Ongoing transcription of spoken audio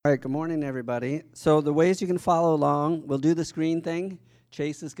All right, good morning, everybody. So the ways you can follow along, we'll do the screen thing.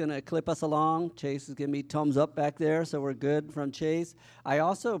 Chase is going to clip us along. Chase is giving me thumbs up back there, so we're good from Chase. I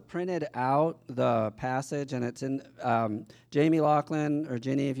also printed out the passage, and it's in Jamie Laughlin, or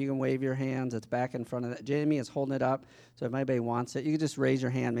Ginny, if you can wave your hands. It's back in front of that. Jamie is holding it up, so if anybody wants it, you can just raise your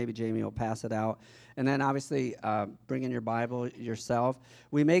hand. Maybe Jamie will pass it out. And then, obviously, bring in your Bible yourself.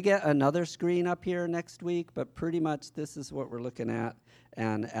 We may get another screen up here next week, but pretty much this is what we're looking at.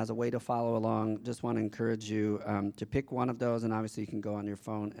 And as a way to follow along, just want to encourage you to pick one of those, and obviously you can go on your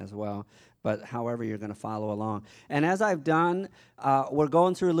phone as well, but however you're going to follow along. And as I've done, we're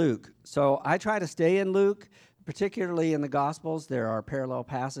going through Luke. So I try to stay in Luke, particularly in the Gospels. There are parallel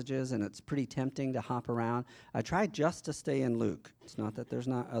passages, and it's pretty tempting to hop around. I try just to stay in Luke. It's not that there's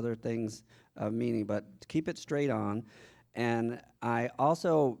not other things of meaning, but keep it straight on. And I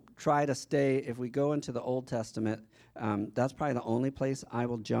also try to stay, if we go into the Old Testament, that's probably the only place I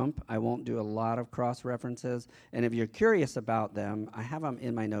will jump. I won't do a lot of cross-references. And if you're curious about them, I have them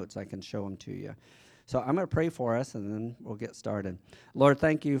in my notes. I can show them to you. So I'm going to pray for us, and then we'll get started. Lord,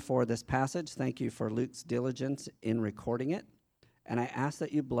 thank you for this passage. Thank you for Luke's diligence in recording it. And I ask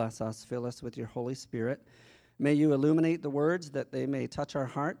that you bless us, fill us with your Holy Spirit. May you illuminate the words that they may touch our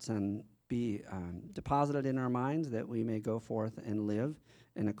hearts and be deposited in our minds, that we may go forth and live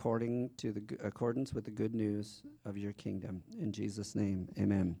in accordance with the good news of your kingdom. In Jesus' name,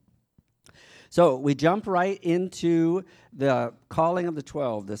 amen. So we jump right into the calling of the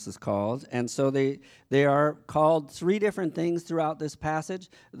 12, this is called. And so they are called three different things throughout this passage.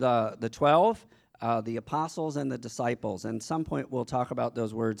 The 12, the apostles, and the disciples. And at some point we'll talk about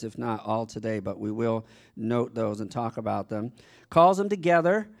those words, if not all today, but we will note those and talk about them. Calls them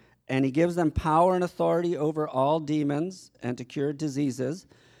together, and he gives them power and authority over all demons and to cure diseases.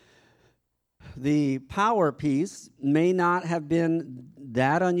 The power piece may not have been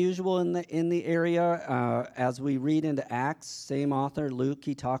that unusual in the area. As we read into Acts, same author, Luke,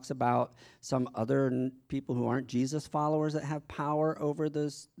 he talks about some other people who aren't Jesus followers that have power over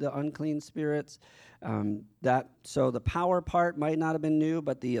the unclean spirits. So the power part might not have been new,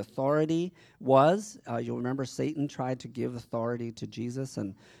 but the authority was. You'll remember Satan tried to give authority to Jesus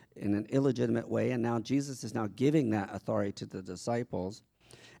and in an illegitimate way, and now Jesus is now giving that authority to the disciples.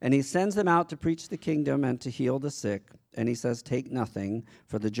 And he sends them out to preach the kingdom and to heal the sick. And he says, take nothing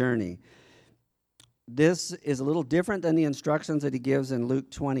for the journey. This is a little different than the instructions that he gives in Luke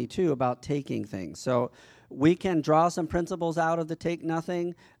 22 about taking things. So we can draw some principles out of the take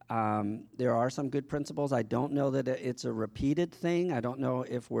nothing. There are some good principles. I don't know that it's a repeated thing. I don't know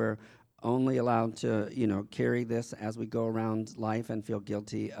if we're only allowed to, carry this as we go around life and feel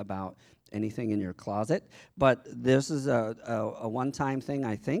guilty about anything in your closet. But this is a one-time thing,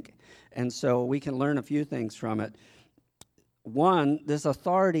 I think. And so we can learn a few things from it. One, this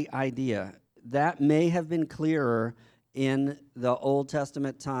authority idea, that may have been clearer in the Old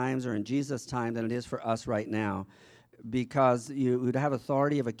Testament times or in Jesus' time than it is for us right now. Because you would have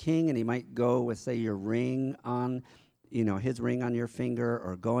authority of a king, and he might go with, say, your ring on his ring on your finger,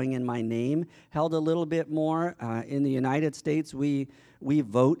 or going in my name, held a little bit more. In the United States, we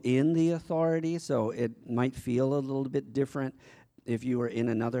vote in the authority, so it might feel a little bit different if you were in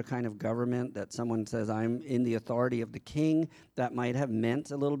another kind of government that someone says, I'm in the authority of the king. That might have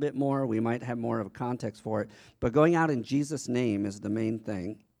meant a little bit more. We might have more of a context for it. But going out in Jesus' name is the main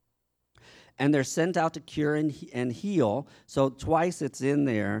thing. And they're sent out to cure and heal. So twice it's in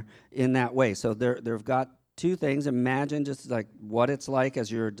there in that way. So they've got two things. Imagine just like what it's like as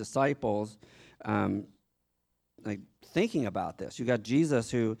your disciples, like thinking about this. You got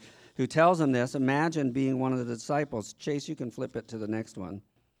Jesus who tells them this. Imagine being one of the disciples. Chase, you can flip it to the next one.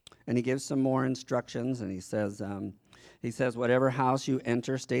 And he gives some more instructions, and he says, whatever house you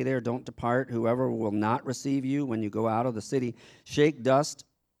enter, stay there, don't depart. Whoever will not receive you when you go out of the city, shake dust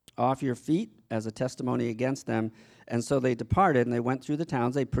off your feet as a testimony against them. And so they departed, and they went through the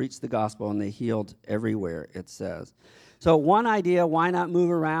towns, they preached the gospel, and they healed everywhere, it says. So one idea, why not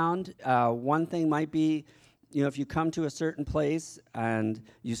move around? One thing might be, if you come to a certain place and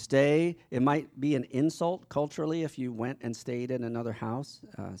you stay, it might be an insult culturally if you went and stayed in another house.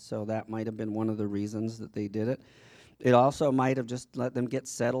 So that might have been one of the reasons that they did it. It also might have just let them get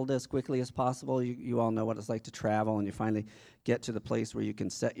settled as quickly as possible. You all know what it's like to travel, and you finally get to the place where you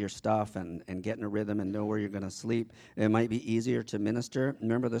can set your stuff and get in a rhythm and know where you're going to sleep. It might be easier to minister.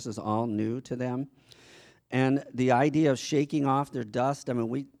 Remember, this is all new to them. And the idea of shaking off their dust,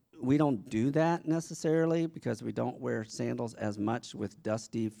 we don't do that necessarily because we don't wear sandals as much with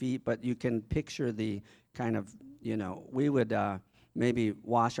dusty feet, but you can picture the kind of, we would maybe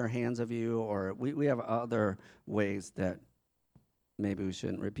wash our hands of you, or we have other ways that maybe we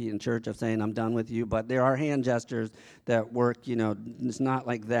shouldn't repeat in church of saying, I'm done with you, but there are hand gestures that work, it's not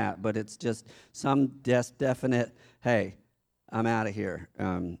like that, but it's just some definite, hey, I'm out of here.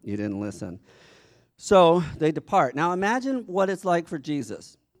 You didn't listen. So they depart. Now imagine what it's like for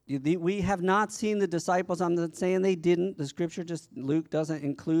Jesus. We have not seen the disciples. I'm not saying they didn't. The scripture Luke doesn't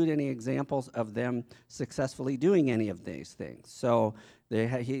include any examples of them successfully doing any of these things. So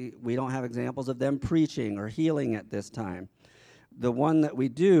we don't have examples of them preaching or healing at this time. The one that we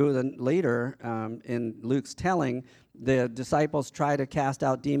do then later in Luke's telling, the disciples try to cast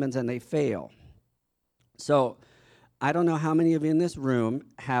out demons and they fail. So I don't know how many of you in this room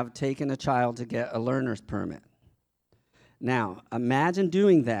have taken a child to get a learner's permit. Now, imagine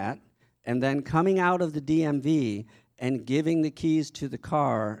doing that and then coming out of the DMV and giving the keys to the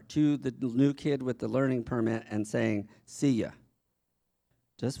car to the new kid with the learning permit and saying, see ya.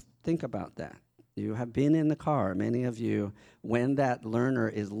 Just think about that. You have been in the car, many of you, when that learner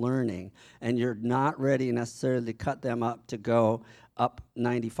is learning, and you're not ready necessarily to cut them up to go up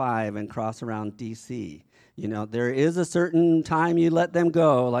 95 and cross around D.C. There is a certain time you let them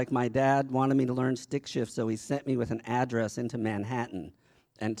go. Like my dad wanted me to learn stick shift, so he sent me with an address into Manhattan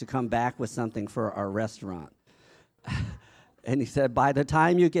and to come back with something for our restaurant. And he said, by the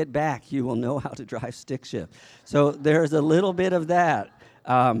time you get back, you will know how to drive stick shift. So there's a little bit of that.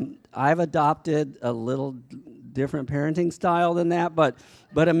 I've adopted a little different parenting style than that, but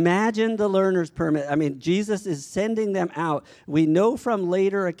imagine the learner's permit. I mean, Jesus is sending them out. We know from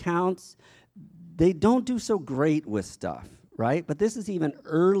later accounts they don't do so great with stuff, right? But this is even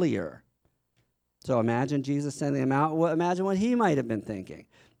earlier. So imagine Jesus sending them out. Well, imagine what he might have been thinking.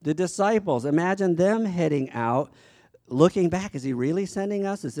 The disciples, imagine them heading out, looking back. Is he really sending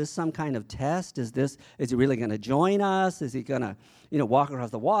us? Is this some kind of test? Is he really going to join us? Is he going to, walk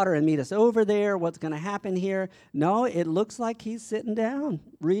across the water and meet us over there? What's going to happen here? No, it looks like he's sitting down,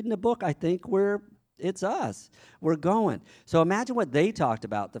 reading a book. I think it's us. We're going. So imagine what they talked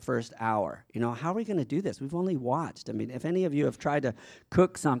about the first hour. How are we going to do this? We've only watched. I mean, if any of you have tried to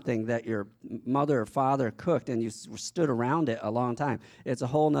cook something that your mother or father cooked and you stood around it a long time, it's a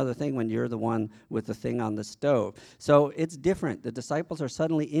whole other thing when you're the one with the thing on the stove. So it's different. The disciples are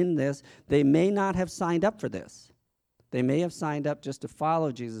suddenly in this. They may not have signed up for this. They may have signed up just to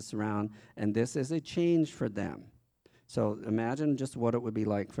follow Jesus around, and this is a change for them. So imagine just what it would be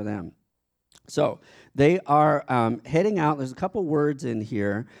like for them. So they are heading out. There's a couple words in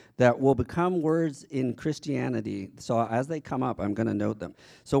here that will become words in Christianity. So as they come up, I'm going to note them.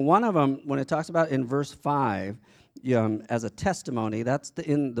 So one of them, when it talks about in verse 5, as a testimony, that's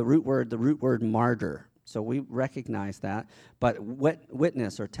in the root word martyr. So we recognize that. But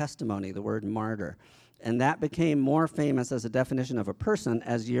witness or testimony, the word martyr. And that became more famous as a definition of a person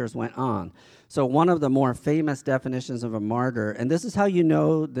as years went on. So one of the more famous definitions of a martyr, and this is how you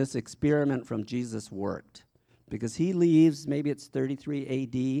know this experiment from Jesus worked, because he leaves, maybe it's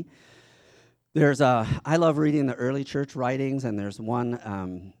 33 AD. I love reading the early church writings, and there's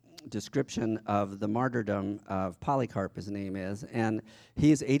one description of the martyrdom of Polycarp, his name is, and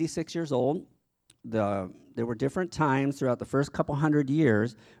he's 86 years old. There were different times throughout the first couple hundred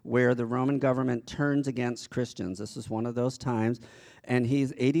years where the Roman government turns against Christians. This is one of those times. And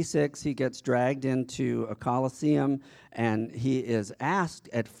he's 86. He gets dragged into a Colosseum, and he is asked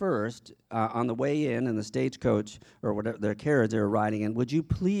at first on the way in the stagecoach or whatever their carriage they were riding in, would you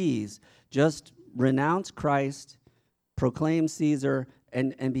please just renounce Christ, proclaim Caesar,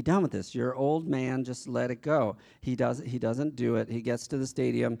 and be done with this. You're old man, just let it go. He doesn't do it. He gets to the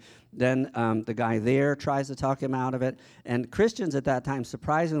stadium. Then the guy there tries to talk him out of it. And Christians at that time,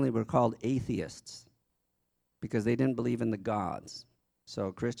 surprisingly, were called atheists because they didn't believe in the gods.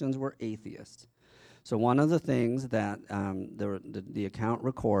 So Christians were atheists. So one of the things that the account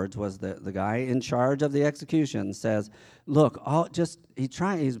records was the guy in charge of the execution says, look,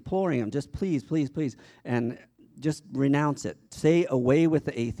 he's imploring him, just please, please, please, and just renounce it. Say away with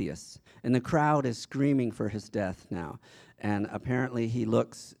the atheists. And the crowd is screaming for his death now. And apparently he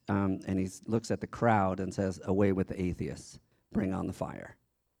looks looks at the crowd and says, away with the atheists. Bring on the fire.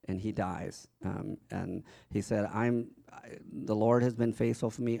 And he dies. And he said, the Lord has been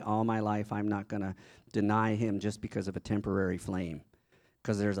faithful for me all my life. I'm not going to deny him just because of a temporary flame,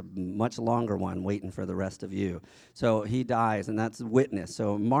 because there's a much longer one waiting for the rest of you. So he dies, and that's witness.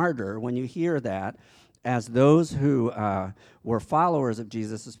 So martyr, when you hear that, as those who were followers of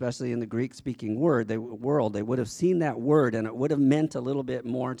Jesus, especially in the Greek-speaking world, they would have seen that word, and it would have meant a little bit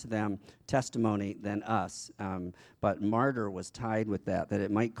more to them, testimony, than us. But martyr was tied with that it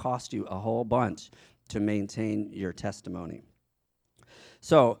might cost you a whole bunch to maintain your testimony.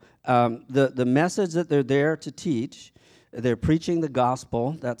 So the message that they're there to teach They're preaching the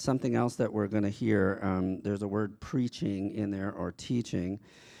gospel. That's something else that we're going to hear. There's a word preaching in there, or teaching.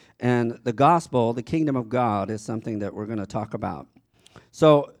 And the gospel, the kingdom of God, is something that we're going to talk about.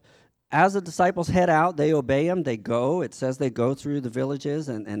 So as the disciples head out, they obey him. They go. It says they go through the villages,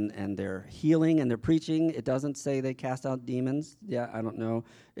 and they're healing and they're preaching. It doesn't say they cast out demons. Yeah, I don't know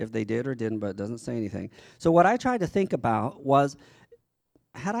if they did or didn't, but it doesn't say anything. So what I tried to think about was,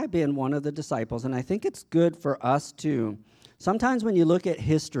 had I been one of the disciples, and I think it's good for us too, sometimes when you look at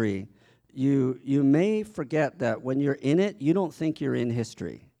history, you may forget that when you're in it, you don't think you're in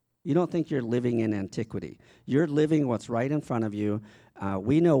history. You don't think you're living in antiquity. You're living what's right in front of you.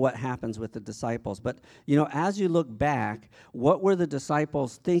 We know what happens with the disciples. But, as you look back, what were the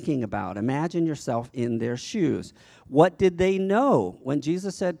disciples thinking about? Imagine yourself in their shoes. What did they know? When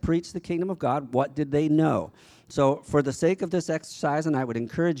Jesus said, preach the kingdom of God, what did they know? So for the sake of this exercise, and I would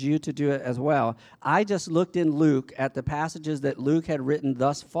encourage you to do it as well, I just looked in Luke at the passages that Luke had written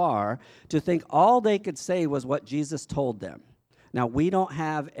thus far to think all they could say was what Jesus told them. Now, we don't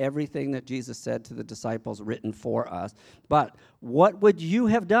have everything that Jesus said to the disciples written for us, but what would you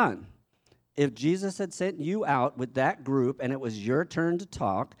have done if Jesus had sent you out with that group and it was your turn to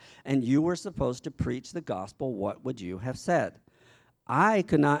talk and you were supposed to preach the gospel? What would you have said? I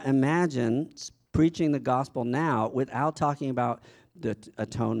could not imagine preaching the gospel now without talking about the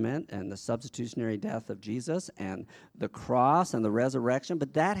atonement and the substitutionary death of Jesus and the cross and the resurrection,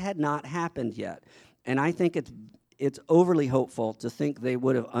 but that had not happened yet. And I think it's overly hopeful to think they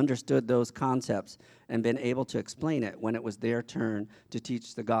would have understood those concepts and been able to explain it when it was their turn to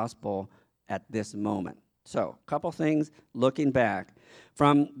teach the gospel at this moment. So, a couple things looking back.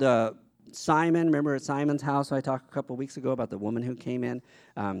 From the Simon, remember at Simon's house, I talked a couple weeks ago about the woman who came in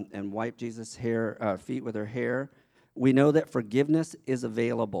and wiped Jesus' feet with her hair. We know that forgiveness is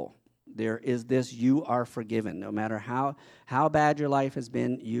available. There is this, you are forgiven. No matter how bad your life has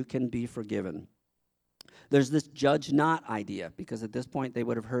been, you can be forgiven. There's this judge not idea, because at this point they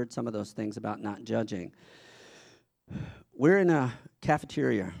would have heard some of those things about not judging. We're in a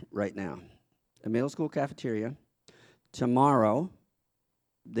cafeteria right now, a middle school cafeteria. Tomorrow,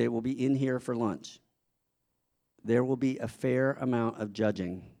 they will be in here for lunch. There will be a fair amount of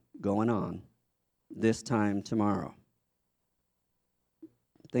judging going on this time tomorrow.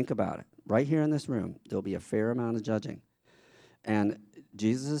 Think about it. Right here in this room, there'll be a fair amount of judging. And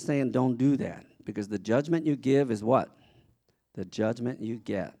Jesus is saying, don't do that, because the judgment you give is what? The judgment you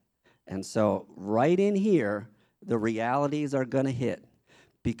get. And so right in here, the realities are going to hit,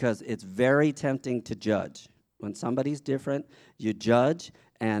 because it's very tempting to judge. When somebody's different, you judge,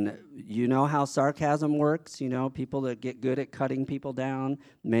 and you know how sarcasm works, people that get good at cutting people down.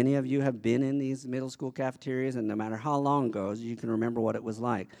 Many of you have been in these middle school cafeterias, and no matter how long it goes, you can remember what it was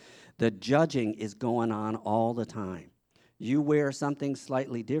like. The judging is going on all the time. You wear something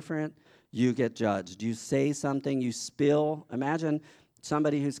slightly different, you get judged. You say something, you spill. Imagine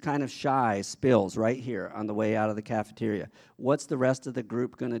somebody who's kind of shy spills right here on the way out of the cafeteria. What's the rest of the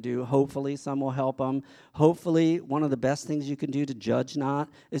group going to do? Hopefully some will help them. Hopefully one of the best things you can do to judge not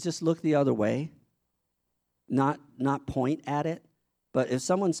is just look the other way, not point at it. But if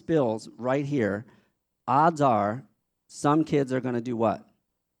someone spills right here, odds are some kids are going to do what?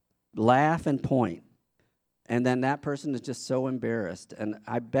 Laugh and point. And then that person is just so embarrassed. And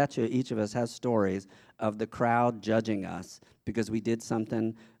I bet you each of us has stories of the crowd judging us because we did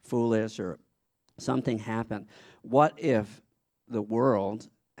something foolish or something happened. What if the world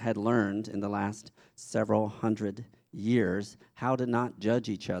had learned in the last several hundred years how to not judge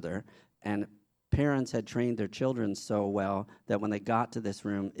each other, and parents had trained their children so well that when they got to this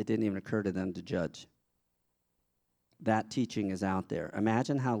room, it didn't even occur to them to judge? That teaching is out there.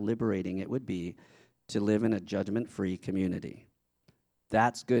 Imagine how liberating it would be to live in a judgment-free community.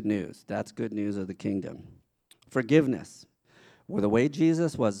 That's good news. That's good news of the kingdom. Forgiveness. Well, the way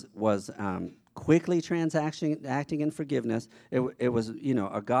Jesus was quickly acting in forgiveness, it was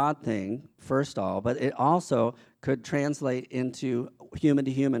a God thing, first of all, but it also could translate into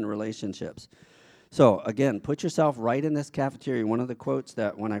human-to-human relationships. So, again, put yourself right in this cafeteria. One of the quotes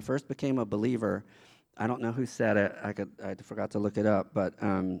that when I first became a believer, I don't know who said it. I forgot to look it up,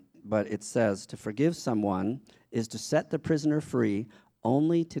 but it says, to forgive someone is to set the prisoner free,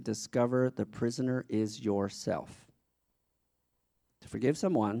 only to discover the prisoner is yourself. To forgive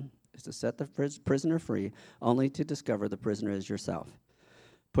someone is to set the prisoner free, only to discover the prisoner is yourself.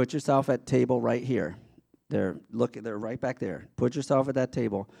 Put yourself at table right here. They're right back there. Put yourself at that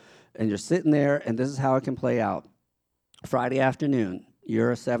table, and you're sitting there, and this is how it can play out. Friday afternoon,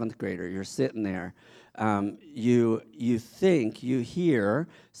 you're a 7th grader. You're sitting there. You hear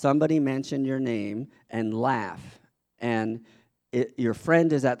somebody mention your name and laugh, and your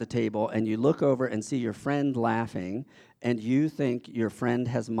friend is at the table, and you look over and see your friend laughing, and you think your friend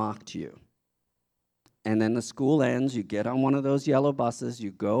has mocked you. And then the school ends, you get on one of those yellow buses,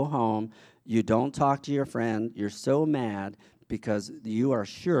 you go home, you don't talk to your friend, you're so mad because you are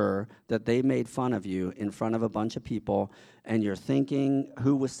sure that they made fun of you in front of a bunch of people, and you're thinking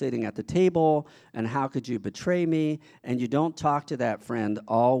who was sitting at the table, and how could you betray me, and you don't talk to that friend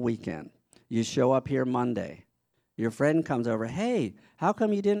all weekend. You show up here Monday. Your friend comes over, hey, how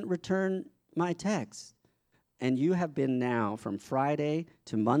come you didn't return my text? And you have been now from Friday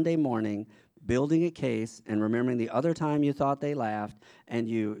to Monday morning building a case and remembering the other time you thought they laughed, and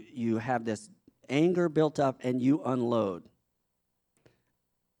you have this anger built up, and you unload.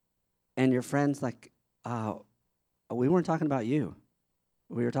 And your friend's like, we weren't talking about you.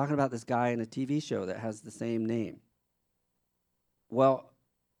 We were talking about this guy in a TV show that has the same name. Well,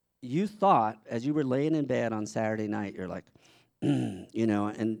 you thought, as you were laying in bed on Saturday night, you're like,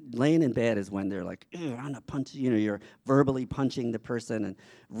 and laying in bed is when they're like, I'm gonna punch, you're verbally punching the person and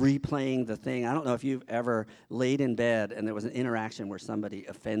replaying the thing. I don't know if you've ever laid in bed and there was an interaction where somebody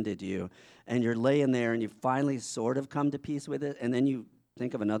offended you, and you're laying there and you finally sort of come to peace with it, and then you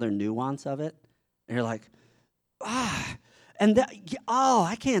think of another nuance of it, and you're like, I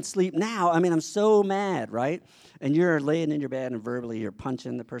can't sleep now. I mean, I'm so mad, right? And you're laying in your bed and verbally you're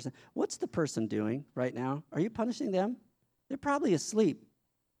punching the person. What's the person doing right now? Are you punishing them? They're probably asleep,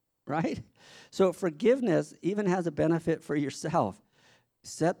 right? So forgiveness even has a benefit for yourself.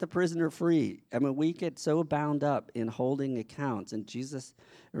 Set the prisoner free. I mean, we get so bound up in holding accounts. And Jesus,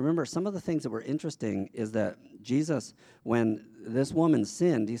 remember, some of the things that were interesting is that Jesus, when this woman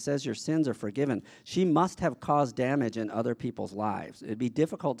sinned, he says, your sins are forgiven. She must have caused damage in other people's lives. It'd be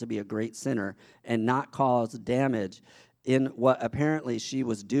difficult to be a great sinner and not cause damage in what apparently she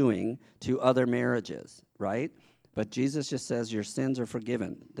was doing to other marriages, right? But Jesus just says your sins are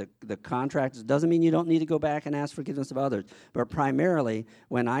forgiven. The contract doesn't mean you don't need to go back and ask forgiveness of others. But primarily,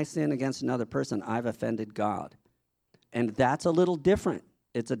 when I sin against another person, I've offended God. And that's a little different.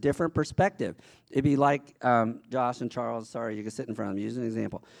 It's a different perspective. It'd be like Josh and Charles. Sorry, you can sit in front of them. Use an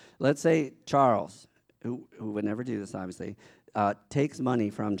example. Let's say Charles, who would never do this, obviously, takes money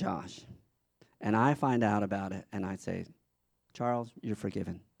from Josh. And I find out about it, and I say, Charles, you're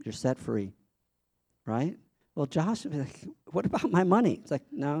forgiven. You're set free. Right? Well, Josh would be like, what about my money? It's like,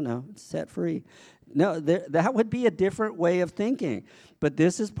 no, it's set free. No, that would be a different way of thinking. But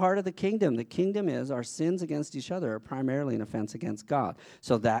this is part of the kingdom. The kingdom is our sins against each other are primarily an offense against God.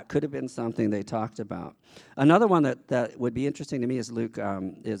 So that could have been something they talked about. Another one that would be interesting to me is Luke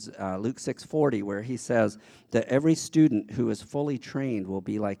 6:40, where he says that every student who is fully trained will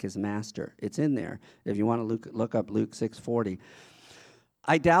be like his master. It's in there if you want to look up Luke 6:40.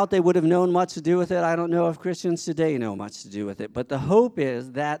 I doubt they would have known much to do with it. I don't know if Christians today know much to do with it. But the hope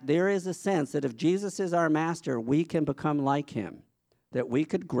is that there is a sense that if Jesus is our master, we can become like him, that we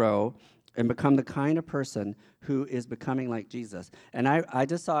could grow and become the kind of person who is becoming like Jesus. And I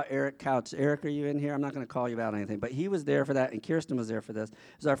just saw Eric Couch. Eric, are you in here? I'm not going to call you about anything. But he was there for that, and Kirsten was there for this. It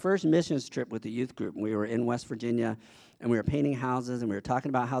was our first missions trip with the youth group. We were in West Virginia, and we were painting houses, and we were talking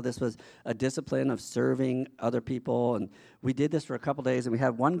about how this was a discipline of serving other people. And we did this for a couple days, and we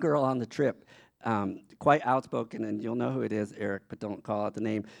had one girl on the trip, quite outspoken, and you'll know who it is, Eric, but don't call out the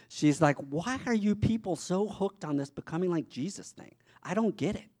name. She's like, why are you people so hooked on this becoming like Jesus thing? I don't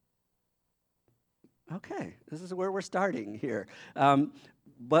get it. Okay, this is where we're starting here.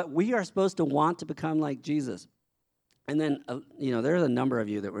 But we are supposed to want to become like Jesus. And then, there's a number of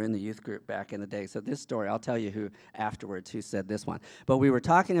you that were in the youth group back in the day. So this story, I'll tell you who said this one. But we were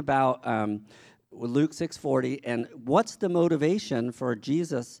talking about Luke 6:40, and what's the motivation for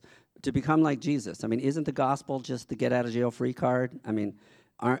Jesus to become like Jesus? I mean, isn't the gospel just the get-out-of-jail-free card? I mean,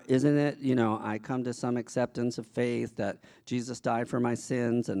 isn't it, I come to some acceptance of faith that Jesus died for my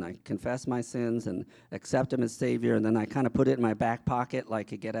sins, and I confess my sins and accept him as Savior, and then I kind of put it in my back pocket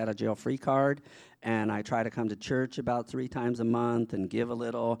like a get-out-of-jail-free card, and I try to come to church about 3 times a month and give a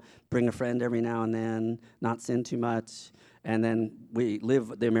little, bring a friend every now and then, not sin too much, and then we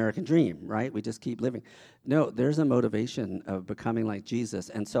live the American dream, right? We just keep living. No, there's a motivation of becoming like Jesus.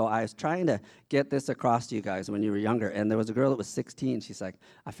 And so I was trying to get this across to you guys when you were younger. And there was a girl that was 16. She's like,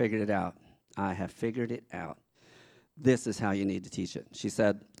 I figured it out. I have figured it out. This is how you need to teach it. She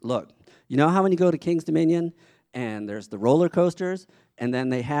said, look, you know how when you go to King's Dominion and there's the roller coasters and then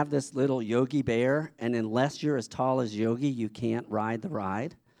they have this little Yogi Bear, and unless you're as tall as Yogi, you can't ride the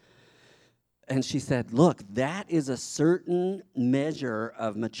ride? And she said, look, that is a certain measure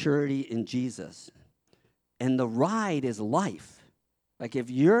of maturity in Jesus. And the ride is life. Like if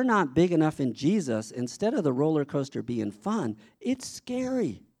you're not big enough in Jesus, instead of the roller coaster being fun, it's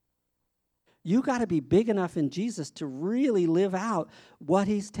scary. You got to be big enough in Jesus to really live out what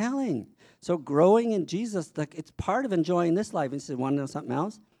he's telling. So growing in Jesus, like it's part of enjoying this life. And he said, want to know something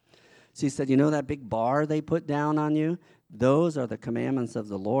else? So he said, you know that big bar they put down on you? Those are the commandments of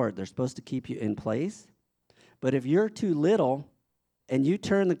the Lord. They're supposed to keep you in place. But if you're too little and you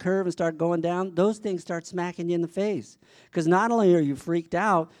turn the curve and start going down, those things start smacking you in the face. Because not only are you freaked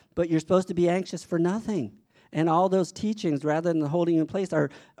out, but you're supposed to be anxious for nothing. And all those teachings, rather than holding you in place, are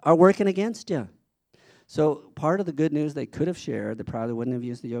working against you. So part of the good news they could have shared, they probably wouldn't have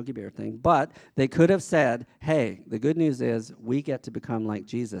used the Yogi Bear thing, but they could have said, hey, the good news is we get to become like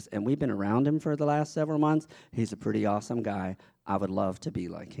Jesus. And we've been around him for the last several months. He's a pretty awesome guy. I would love to be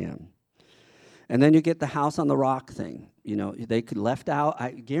like him. And then you get the house on the rock thing. You know, they could left out,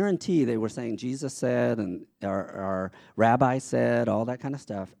 I guarantee they were saying Jesus said and our rabbi said, all that kind of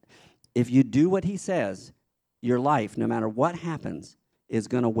stuff. If you do what he says, your life, no matter what happens, is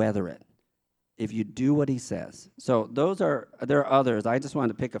going to weather it. If you do what he says. So there are others. I just wanted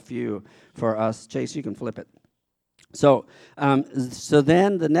to pick a few for us. Chase, you can flip it. So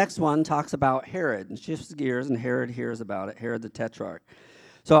then the next one talks about Herod and shifts gears, and Herod hears about it, Herod the Tetrarch.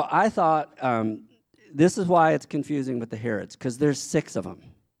 So I thought this is why it's confusing with the Herods, because there's 6 of them.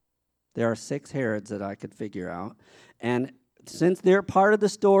 There are 6 Herods that I could figure out. And since they're part of the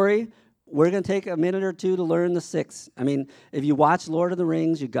story, we're going to take a minute or two to learn the 6. I mean, if you watch Lord of the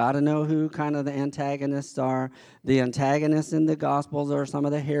Rings, you got to know who kind of the antagonists are. The antagonists in the Gospels are some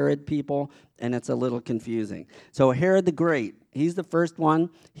of the Herod people, and it's a little confusing. So Herod the Great, he's the first one.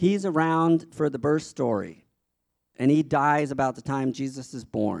 He's around for the birth story, and he dies about the time Jesus is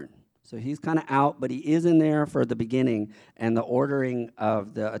born. So he's kind of out, but he is in there for the beginning and the ordering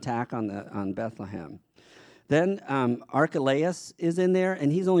of the attack on Bethlehem. Then Archelaus is in there,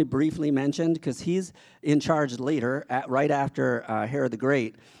 and he's only briefly mentioned because he's in charge later, right after Herod the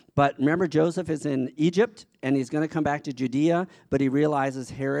Great. But remember, Joseph is in Egypt, and he's going to come back to Judea, but he realizes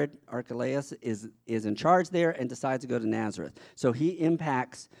Herod, Archelaus, is in charge there and decides to go to Nazareth. So he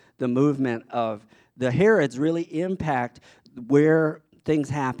impacts the movement of the Herods, really impact where things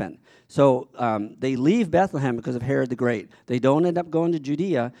happen. So they leave Bethlehem because of Herod the Great. They don't end up going to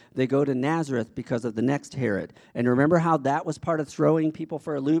Judea. They go to Nazareth because of the next Herod. And remember how that was part of throwing people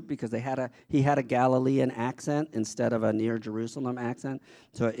for a loop because he had a Galilean accent instead of a near Jerusalem accent.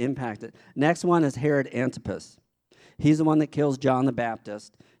 So it impacted. Next one is Herod Antipas. He's the one that kills John the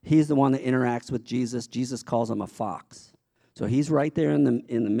Baptist. He's the one that interacts with Jesus. Jesus calls him a fox. So he's right there in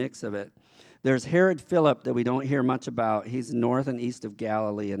the mix of it. There's Herod Philip that we don't hear much about. He's north and east of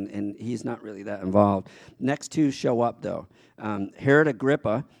Galilee, and he's not really that involved. Next 2 show up, though. Herod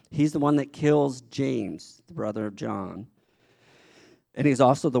Agrippa, he's the one that kills James, the brother of John. And he's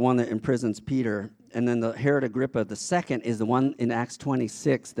also the one that imprisons Peter. And then the Herod Agrippa, the second, is the one in Acts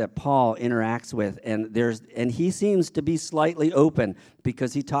 26 that Paul interacts with. And he seems to be slightly open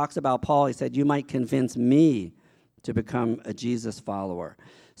because he talks about Paul. He said, you might convince me to become a Jesus follower.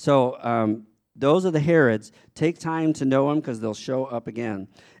 So those are the Herods. Take time to know them because they'll show up again.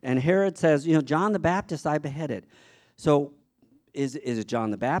 And Herod says, John the Baptist I beheaded. So is it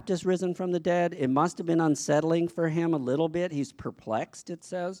John the Baptist risen from the dead? It must have been unsettling for him a little bit. He's perplexed, it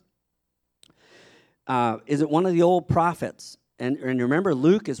says. Is it one of the old prophets? And remember,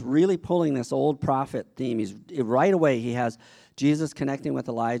 Luke is really pulling this old prophet theme. Right away, he has Jesus connecting with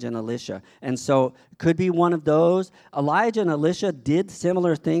Elijah and Elisha. And so it could be one of those. Elijah and Elisha did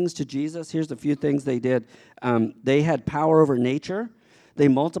similar things to Jesus. Here's a few things they did. They had power over nature. They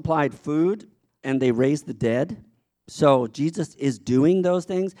multiplied food, and they raised the dead. So Jesus is doing those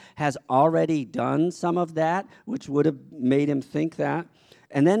things, has already done some of that, which would have made him think that.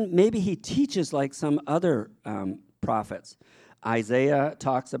 And then maybe he teaches like some other prophets. Isaiah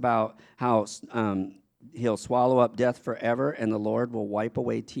talks about how he'll swallow up death forever, and the Lord will wipe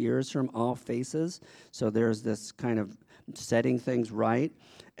away tears from all faces. So there's this kind of setting things right.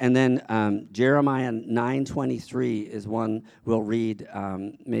 And then Jeremiah 9:23 is one we'll read.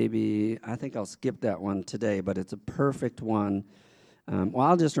 Maybe I think I'll skip that one today, but it's a perfect one. Well,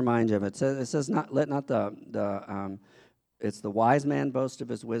 I'll just remind you of it. It says, it's the wise man boast of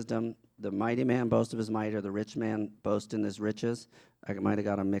his wisdom, the mighty man boast of his might, or the rich man boast in his riches. I might have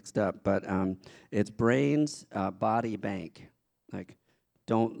got them mixed up, but it's brains, body, bank. Like,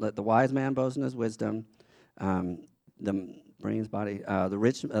 don't let the wise man boast in his wisdom, the brains, body,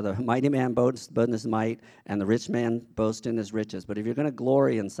 the mighty man boast in his might, and the rich man boast in his riches. But if you're going to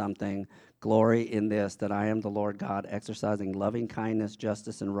glory in something, glory in this, that I am the Lord God, exercising loving kindness,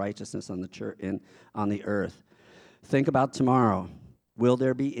 justice, and righteousness on the earth. Think about tomorrow. Will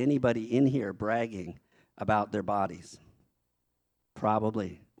there be anybody in here bragging about their bodies?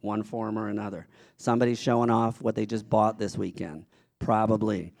 Probably, one form or another. Somebody's showing off what they just bought this weekend.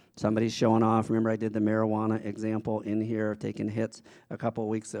 Probably. Somebody's showing off. Remember I did the marijuana example in here, taking hits a couple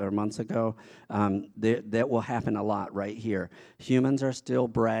weeks or months ago? That will happen a lot right here. Humans are still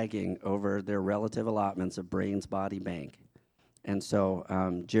bragging over their relative allotments of brains, body, bank. And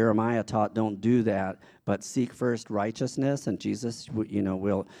so Jeremiah taught, don't do that, but seek first righteousness. And Jesus,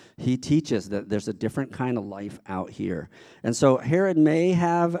 he teaches that there's a different kind of life out here. And so Herod may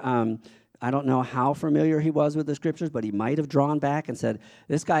have, I don't know how familiar he was with the scriptures, but he might have drawn back and said,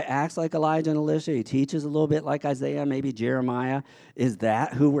 this guy acts like Elijah and Elisha. He teaches a little bit like Isaiah, maybe Jeremiah. Is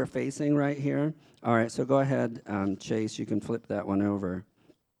that who we're facing right here? All right, so go ahead, Chase. You can flip that one over.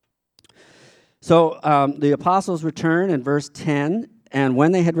 So the apostles return in verse 10, and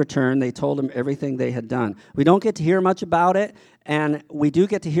when they had returned, they told him everything they had done. We don't get to hear much about it, and we do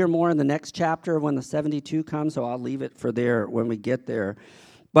get to hear more in the next chapter when the 72 comes, so I'll leave it for there when we get there.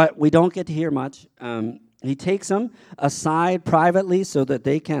 But we don't get to hear much. He takes them aside privately so that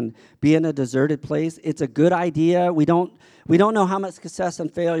they can be in a deserted place. It's a good idea. We don't know how much success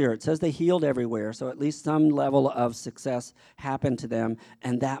and failure. It says they healed everywhere, so at least some level of success happened to them,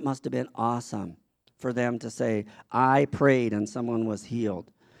 and that must have been awesome for them to say, I prayed and someone was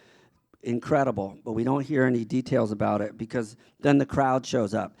healed. Incredible, but we don't hear any details about it because then the crowd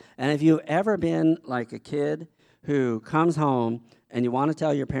shows up. And if you've ever been like a kid who comes home and you want to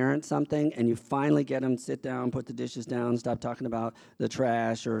tell your parents something, and you finally get them to sit down, put the dishes down, stop talking about the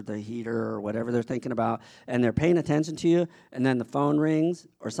trash or the heater or whatever they're thinking about, and they're paying attention to you, and then the phone rings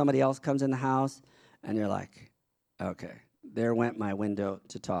or somebody else comes in the house, and you're like, okay, there went my window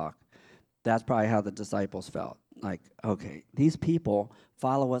to talk. That's probably how the disciples felt. Like, okay, these people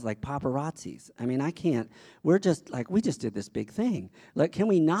follow us like paparazzis. I mean, we're just like, we just did this big thing. Like, can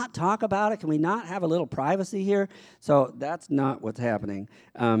we not talk about it? Can we not have a little privacy here? So that's not what's happening.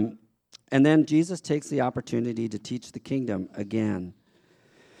 And then Jesus takes the opportunity to teach the kingdom again.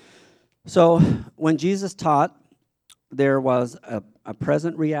 So when Jesus taught, there was a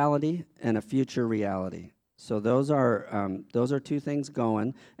present reality and a future reality. So those are two things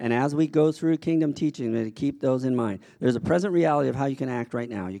going. And as we go through kingdom teaching, we need to keep those in mind. There's a present reality of how you can act right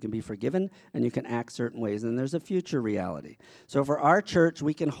now. You can be forgiven, and you can act certain ways. And there's a future reality. So for our church,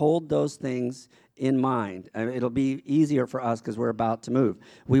 we can hold those things in mind. It'll be easier for us because we're about to move.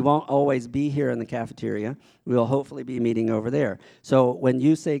 We won't always be here in the cafeteria. We'll hopefully be meeting over there. So when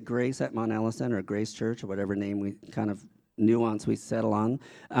you say Grace at Mount Ellison or Grace Church or whatever name we kind of nuance we settle on,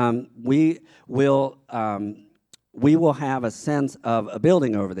 we will have a sense of a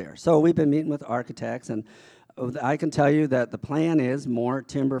building over there. So we've been meeting with architects, and I can tell you that the plan is more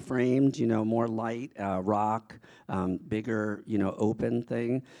timber framed, more light, rock, bigger, open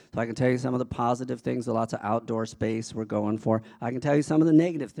thing. So I can tell you some of the positive things, lots of outdoor space we're going for. I can tell you some of the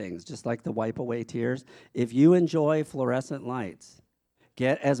negative things, just like the wipe away tears. If you enjoy fluorescent lights,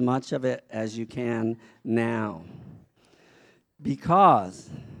 get as much of it as you can now. Because,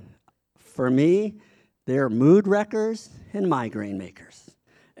 for me, they're mood wreckers and migraine makers.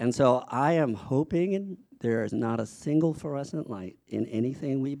 And so I am hoping there is not a single fluorescent light in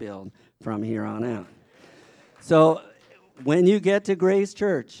anything we build from here on out. So when you get to Grace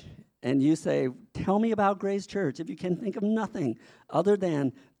Church and you say, tell me about Grace Church, if you can think of nothing other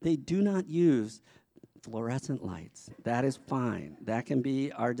than they do not use fluorescent lights, that is fine. That can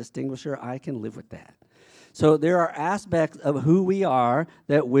be our distinguisher. I can live with that. So there are aspects of who we are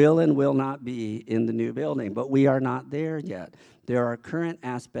that will and will not be in the new building, but we are not there yet. There are current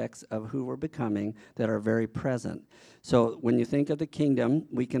aspects of who we're becoming that are very present. So when you think of the kingdom,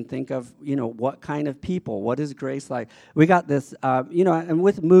 we can think of, what kind of people, what is Grace like? We got this, and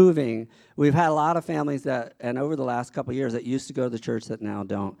with moving, we've had a lot of families and over the last couple of years that used to go to the church that now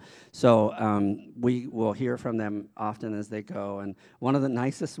don't. So we will hear from them often as they go. And one of the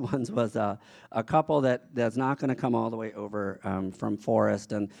nicest ones was a couple that's not going to come all the way over from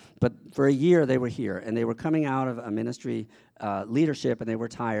Forest. But for a year they were here, and they were coming out of a ministry leadership, and they were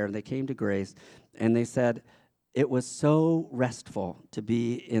tired, and they came to Grace, and they said, it was so restful to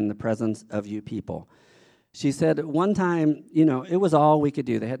be in the presence of you people. She said one time, it was all we could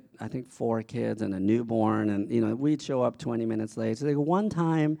do. They had, I think, 4 kids and a newborn, and, we'd show up 20 minutes late. So one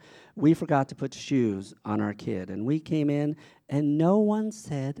time, we forgot to put shoes on our kid, and we came in, and no one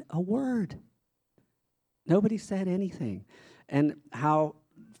said a word. Nobody said anything. And how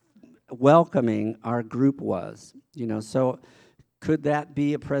welcoming our group was, so could that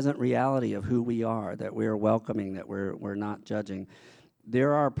be a present reality of who we are, that we're welcoming, that we're not judging?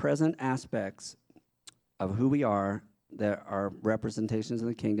 There are present aspects of who we are that are representations of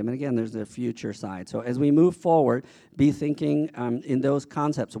the kingdom. And again, there's the future side. So as we move forward, be thinking in those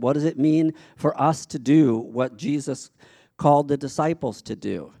concepts. What does it mean for us to do what Jesus called the disciples to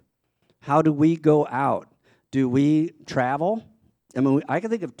do? How do we go out? Do we travel? I mean, I can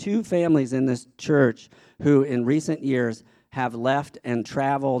think of 2 families in this church who in recent years have left and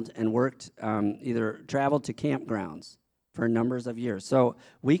traveled and worked, either traveled to campgrounds for numbers of years. So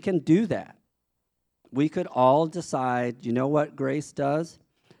we can do that. We could all decide, you know what Grace does?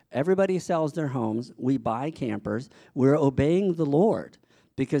 Everybody sells their homes. We buy campers. We're obeying the Lord,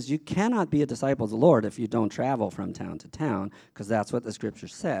 because you cannot be a disciple of the Lord if you don't travel from town to town, because that's what the scripture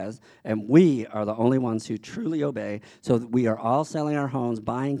says. And we are the only ones who truly obey. So that we are all selling our homes,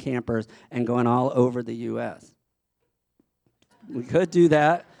 buying campers, and going all over the U.S. We could do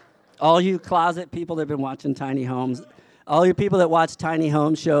that. All you closet people that have been watching tiny homes, all you people that watch tiny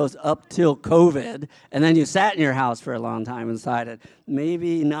home shows up till COVID, and then you sat in your house for a long time and decided,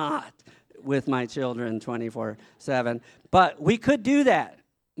 maybe not with my children 24/7. But we could do that.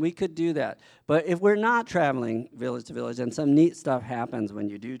 We could do that. But if we're not traveling village to village, and some neat stuff happens when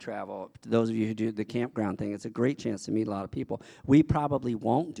you do travel, to those of you who do the campground thing, it's a great chance to meet a lot of people. We probably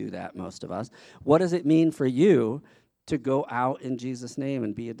won't do that, most of us. What does it mean for you to go out in Jesus' name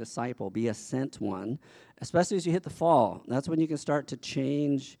and be a disciple, be a sent one, especially as you hit the fall? That's when you can start to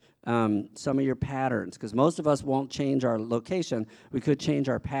change some of your patterns, because most of us won't change our location. We could change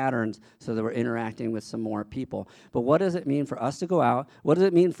our patterns so that we're interacting with some more people. But what does it mean for us to go out? What does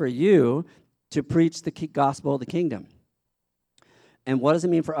it mean for you to preach the gospel of the kingdom? And what does it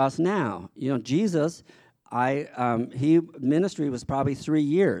mean for us now? You know, Jesus, ministry was probably 3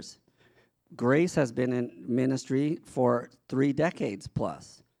 years. Grace has been in ministry for 3 decades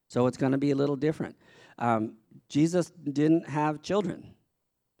plus, so it's going to be a little different. Jesus didn't have children,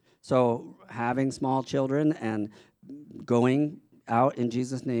 so having small children and going out in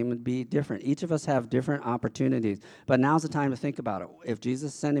Jesus' name would be different. Each of us have different opportunities, but now's the time to think about it. If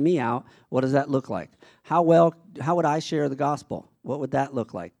Jesus is sending me out, what does that look like? How would I share the gospel? What would that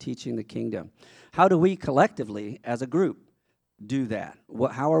look like, teaching the kingdom? How do we collectively, as a group, do that?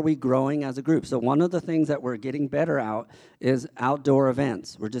 How are we growing as a group? So one of the things that we're getting better out is outdoor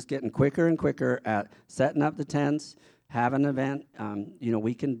events. We're just getting quicker and quicker at setting up the tents, have an event.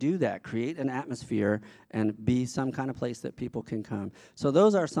 We can do that, create an atmosphere, and be some kind of place that people can come. So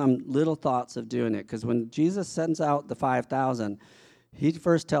those are some little thoughts of doing it, because when Jesus sends out the 5,000, he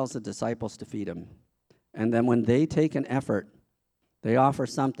first tells the disciples to feed them. And then when they take an effort, they offer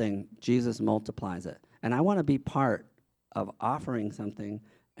something, Jesus multiplies it. And I want to be part of offering something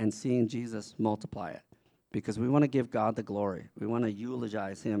and seeing Jesus multiply it, because we want to give God the glory. We want to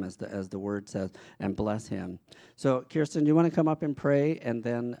eulogize him, as the word says, and bless him. So, Kirsten, do you want to come up and pray, and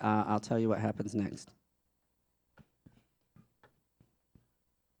then I'll tell you what happens next.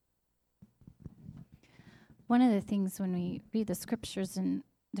 One of the things when we read the scriptures and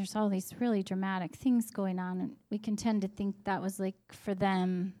there's all these really dramatic things going on, and we can tend to think that was like for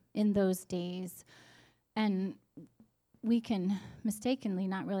them in those days. And we can mistakenly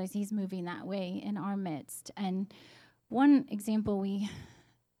not realize he's moving that way in our midst. And one example we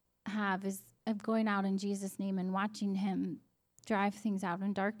have is of going out in Jesus' name and watching him drive things out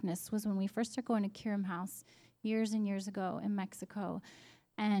in darkness was when we first started going to Kiram House years and years ago in Mexico.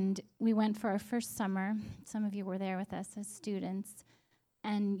 And we went for our first summer. Some of you were there with us as students.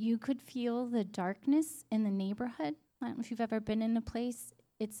 And you could feel the darkness in the neighborhood. I don't know if you've ever been in a place.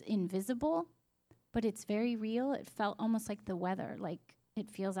 It's invisible, but it's very real. It felt almost like the weather, like it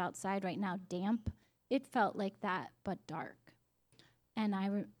feels outside right now, damp. It felt like that, but dark. And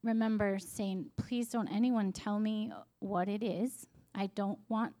I remember saying, please don't anyone tell me what it is. I don't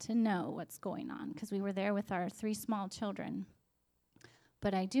want to know what's going on, because we were there with our 3 small children.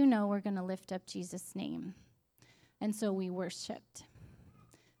 But I do know we're going to lift up Jesus' name. And so we worshiped.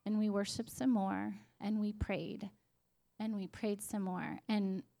 And we worshiped some more, and we prayed. And we prayed some more.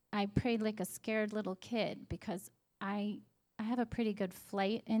 And I prayed like a scared little kid, because I have a pretty good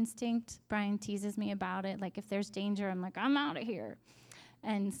flight instinct. Brian teases me about it. Like, if there's danger, I'm like, I'm out of here.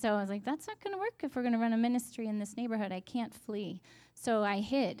 And so I was like, that's not going to work if we're going to run a ministry in this neighborhood. I can't flee. So I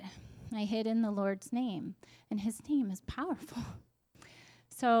hid. I hid in the Lord's name. And his name is powerful.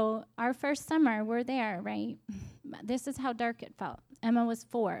 So our first summer, we're there, right? This is how dark it felt. Emma was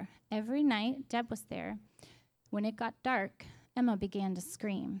 4. Every night, Deb was there. When it got dark, Emma began to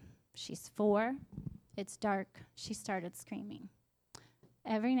scream. She's 4. It's dark. She started screaming.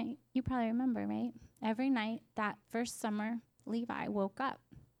 Every night, you probably remember, right? Every night that first summer, Levi woke up.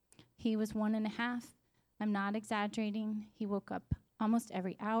 He was 1.5. I'm not exaggerating. He woke up almost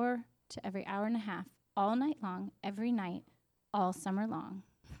every hour to every hour and a half all night long, every night, all summer long.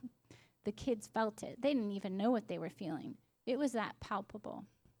 The kids felt it. They didn't even know what they were feeling. It was that palpable.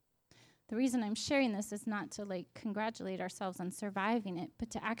 The reason I'm sharing this is not to congratulate ourselves on surviving it,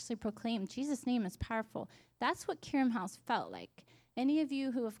 but to actually proclaim Jesus' name is powerful. That's what Kiram House felt like. Any of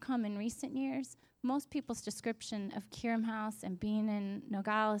you who have come in recent years, most people's description of Kiram House and being in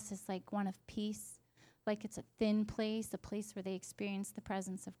Nogales is like one of peace, like it's a thin place, a place where they experience the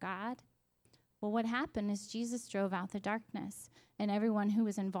presence of God. Well, what happened is Jesus drove out the darkness, and everyone who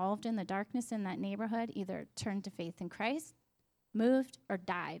was involved in the darkness in that neighborhood either turned to faith in Christ, moved, or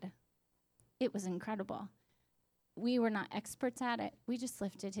died. It was incredible. We were not experts at it. We just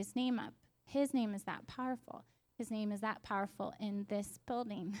lifted his name up. His name is that powerful. His name is that powerful in this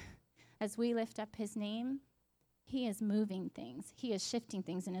building. As we lift up his name, he is moving things. He is shifting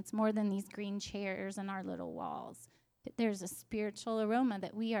things, and it's more than these green chairs and our little walls. There's a spiritual aroma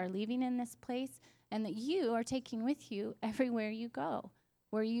that we are leaving in this place and that you are taking with you everywhere you go.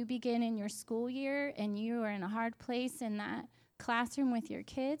 Where you begin in your school year and you are in a hard place in that classroom with your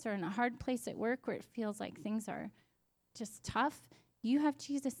kids or in a hard place at work where it feels like things are just tough, you have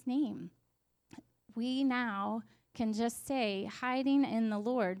Jesus' name. We now can just say, hiding in the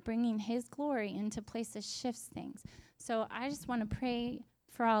Lord, bringing his glory into places shifts things. So I just want to pray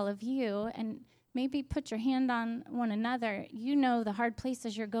for all of you and maybe put your hand on one another. You know the hard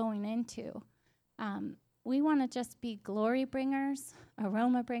places you're going into. We want to just be glory bringers,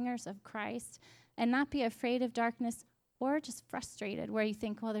 aroma bringers of Christ, and not be afraid of darkness or just frustrated where you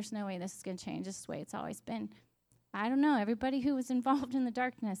think, well, there's no way this is going to change. This is the way it's always been. I don't know. Everybody who was involved in the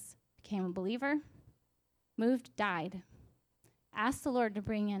darkness became a believer, moved, died. Ask the Lord to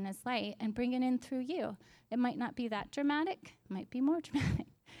bring in his light and bring it in through you. It might not be that dramatic. It might be more dramatic.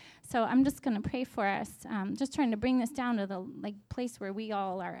 So I'm just going to pray for us, just trying to bring this down to the place where we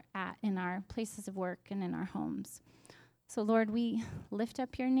all are at in our places of work and in our homes. So, Lord, we lift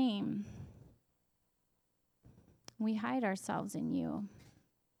up your name. We hide ourselves in you,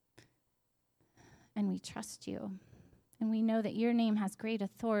 and we trust you, and we know that your name has great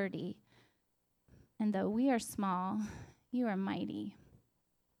authority, and though we are small, you are mighty.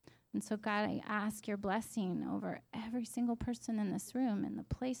 And so, God, I ask your blessing over every single person in this room and the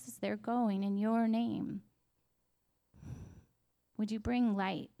places they're going in your name. Would you bring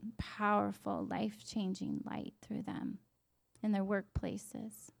light, powerful, life-changing light through them in their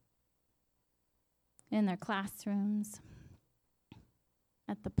workplaces, in their classrooms,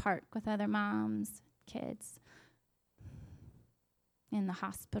 at the park with other moms, kids, in the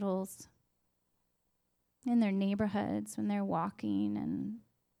hospitals, in their neighborhoods when they're walking and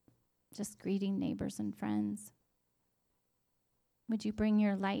just greeting neighbors and friends. Would you bring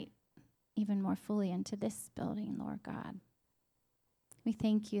your light even more fully into this building, Lord God? We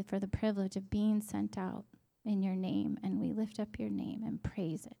thank you for the privilege of being sent out in your name, and we lift up your name and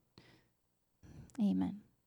praise it. Amen.